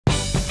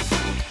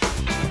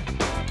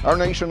Our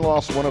nation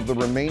lost one of the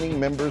remaining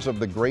members of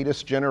the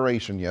greatest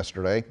generation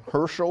yesterday.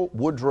 Hershel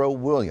Woody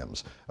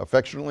Williams,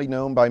 affectionately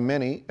known by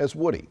many as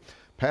Woody,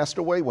 passed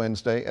away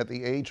Wednesday at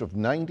the age of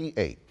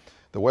 98.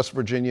 The West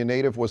Virginia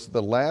native was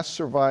the last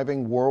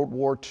surviving World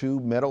War II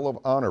Medal of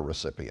Honor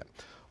recipient.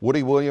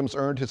 Woody Williams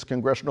earned his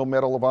Congressional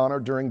Medal of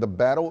Honor during the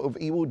Battle of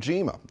Iwo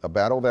Jima, a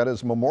battle that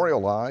is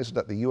memorialized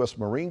at the U.S.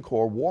 Marine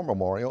Corps War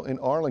Memorial in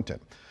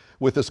Arlington.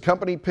 With his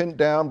company pinned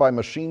down by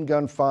machine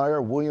gun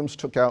fire, Williams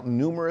took out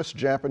numerous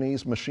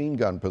Japanese machine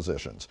gun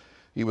positions.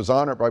 He was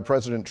honored by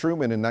President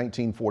Truman in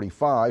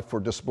 1945 for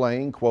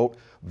displaying, quote,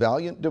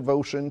 valiant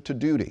devotion to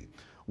duty.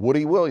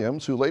 Woody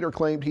Williams, who later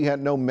claimed he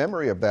had no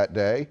memory of that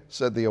day,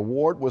 said the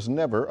award was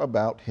never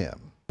about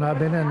him. I've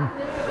been in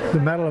the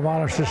Medal of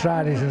Honor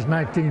Society since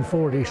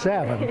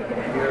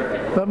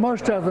 1947, but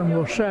most of them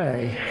will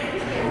say,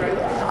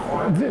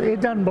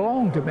 it doesn't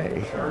belong to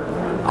me.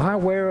 I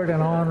wear it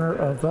in honor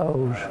of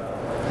those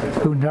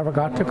who never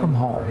got to come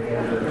home,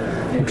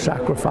 who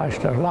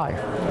sacrificed their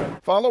life.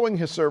 Following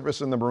his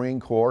service in the Marine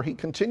Corps, he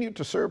continued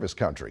to serve his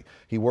country.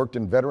 He worked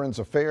in Veterans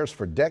Affairs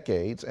for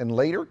decades and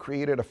later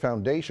created a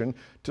foundation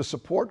to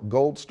support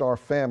Gold Star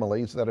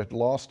families that had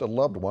lost a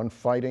loved one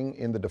fighting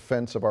in the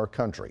defense of our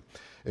country.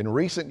 In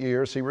recent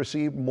years, he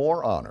received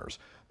more honors.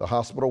 The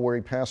hospital where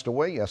he passed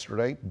away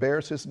yesterday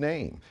bears his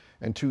name.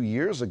 And 2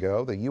 years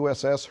ago, the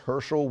USS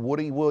Hershel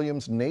Woody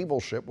Williams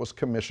naval ship was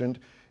commissioned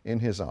in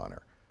his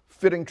honor.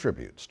 Fitting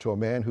tributes to a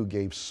man who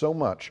gave so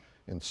much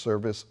in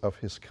service of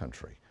his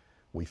country.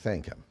 We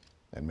thank him,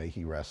 and may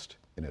he rest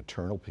in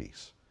eternal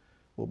peace.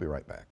 We'll be right back.